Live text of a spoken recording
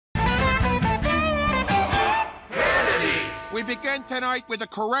We begin tonight with a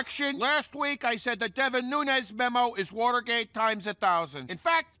correction. Last week, I said the Devin Nunes memo is Watergate times 1,000. In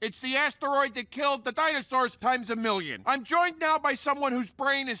fact, it's the asteroid that killed the dinosaurs times 1,000,000. I'm joined now by someone whose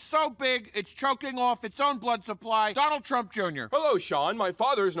brain is so big, it's choking off its own blood supply, Donald Trump Jr. Hello, Sean. My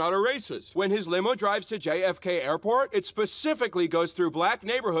father's not a racist. When his limo drives to JFK Airport, it specifically goes through black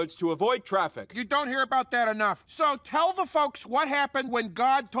neighborhoods to avoid traffic. You don't hear about that enough. So tell the folks what happened when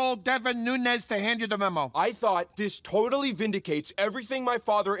God told Devin Nunes to hand you the memo. I thought this totally vindicates everything my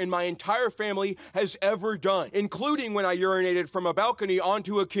father and my entire family has ever done, including when I urinated from a balcony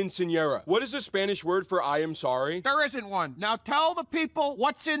onto a quinceañera. What is the Spanish word for I am sorry? There isn't one. Now tell the people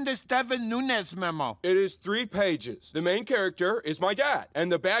what's in this Devin Nunes memo. It is 3 pages. The main character is my dad, and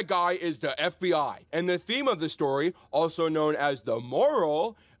the bad guy is the FBI. And the theme of the story, also known as the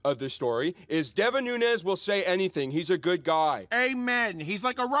moral of the story, is Devin Nunes will say anything. He's a good guy. Amen. He's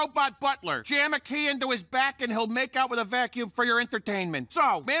like a robot butler. Jam a key into his back and he'll make out with a vacuum for your entertainment.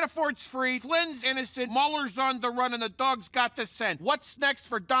 So, Manafort's free, Flynn's innocent, Mueller's on the run, and the dog's got the scent. What's next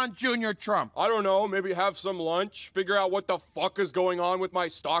for Don Jr. Trump? I don't know, maybe have some lunch, figure out what the fuck is going on with my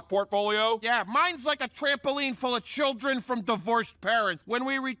stock portfolio? Yeah, mine's like a trampoline full of children from divorced parents. When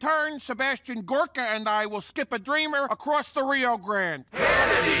we return, Sebastian Gorka and I will skip a dreamer across the Rio Grande.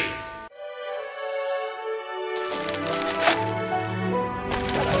 Hannity!